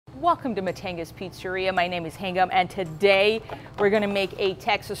Welcome to Mattenga's Pizzeria. My name is Hangum, and today we're going to make a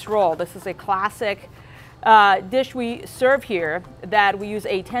Texas roll. This is a classic dish we serve here that we use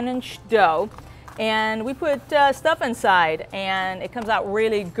a 10-inch dough, and we put stuff inside, and it comes out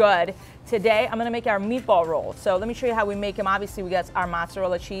really good. Today I'm going to make our meatball roll. So let me show you how we make them. Obviously, we got our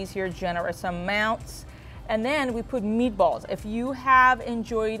mozzarella cheese here, generous amounts. And then we put meatballs. If you have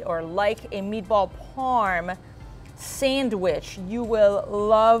enjoyed or like a meatball parm sandwich, you will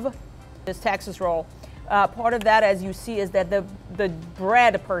love this Texas roll. Part of that, as you see, is that the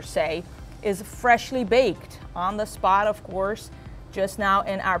bread per se is freshly baked on the spot, of course, just now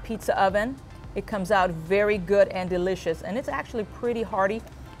in our pizza oven. It comes out very good and delicious, and it's actually pretty hearty.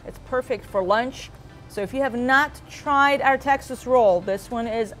 It's perfect for lunch. So if you have not tried our Texas roll, this one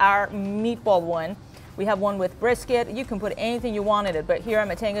is our meatball one. We have one with brisket. You can put anything you want in it, but here at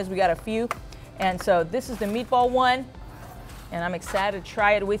Mattenga's we got a few. And so this is the meatball one, and I'm excited to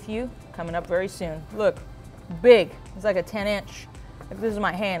try it with you. Coming up very soon. Look, big. It's like a 10-inch. This is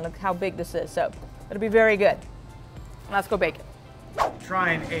my hand. Look how big this is. So it'll be very good. Let's go bake it.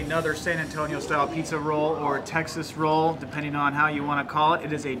 Trying another San Antonio style pizza roll or Texas roll, depending on how you want to call it.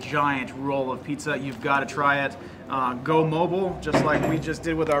 It is a giant roll of pizza. You've got to try it. Go mobile, just like we just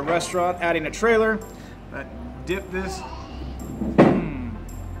did with our restaurant, adding a trailer. But dip this.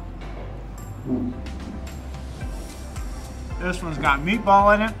 This one's got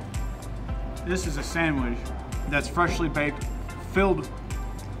meatball in it. This is a sandwich that's freshly baked, filled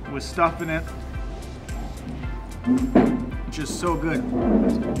with stuff in it. Just so good.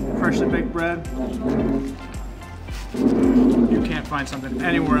 Freshly baked bread. You can't find something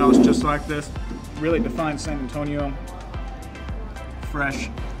anywhere else just like this. Really defines San Antonio. Fresh,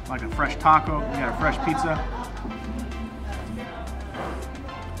 like a fresh taco. You got a fresh pizza.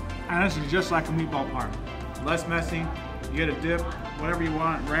 And this is just like a meatball parm. Less messy. You get a dip, whatever you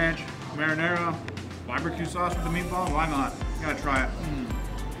want. Ranch, marinara, barbecue sauce with the meatball. Why not? You gotta try it.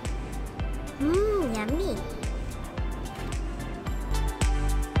 Yummy.